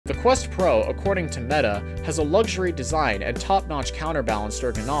The Quest Pro, according to Meta, has a luxury design and top-notch counterbalanced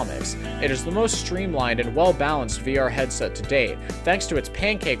ergonomics. It is the most streamlined and well-balanced VR headset to date, thanks to its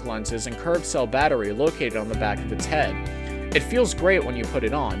pancake lenses and curved cell battery located on the back of its head. It feels great when you put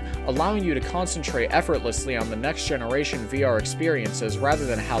it on, allowing you to concentrate effortlessly on the next generation VR experiences rather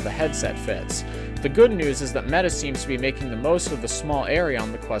than how the headset fits. The good news is that Meta seems to be making the most of the small area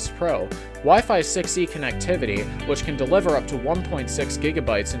on the Quest Pro. Wi-Fi 6E connectivity, which can deliver up to 1.6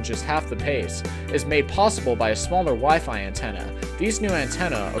 gigabytes in just half the pace, is made possible by a smaller Wi-Fi antenna. These new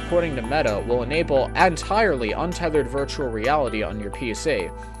antennae, according to Meta, will enable entirely untethered virtual reality on your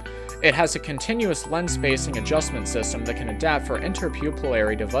PC. It has a continuous lens spacing adjustment system that can adapt for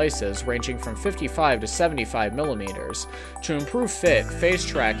interpupillary devices ranging from 55 to 75 millimeters. To improve fit, face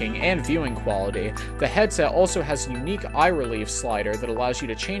tracking, and viewing quality, the headset also has a unique eye relief slider that allows you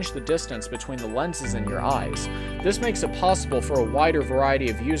to change the distance between the lenses in your eyes. This makes it possible for a wider variety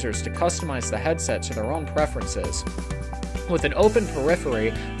of users to customize the headset to their own preferences. With an open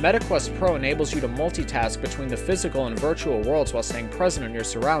periphery, MetaQuest Pro enables you to multitask between the physical and virtual worlds while staying present in your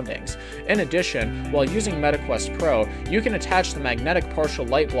surroundings. In addition, while using MetaQuest Pro, you can attach the magnetic partial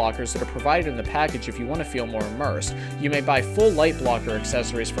light blockers that are provided in the package if you want to feel more immersed. You may buy full light blocker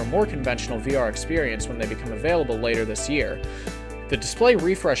accessories for a more conventional VR experience when they become available later this year. The display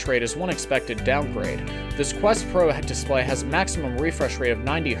refresh rate is one expected downgrade. This Quest Pro display has a maximum refresh rate of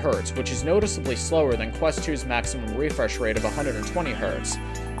 90 Hz, which is noticeably slower than Quest 2's maximum refresh rate of 120 Hz.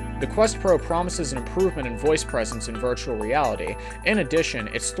 The Quest Pro promises an improvement in voice presence in virtual reality. In addition,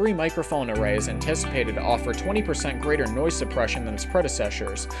 its 3 microphone array is anticipated to offer 20% greater noise suppression than its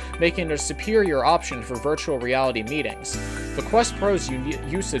predecessors, making it a superior option for virtual reality meetings. The Quest Pro's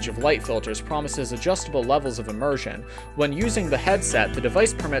usage of light filters promises adjustable levels of immersion. When using the headset, the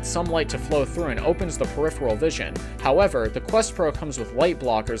device permits some light to flow through and opens the peripheral vision. However, the Quest Pro comes with light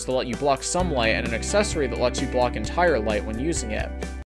blockers that let you block some light and an accessory that lets you block entire light when using it.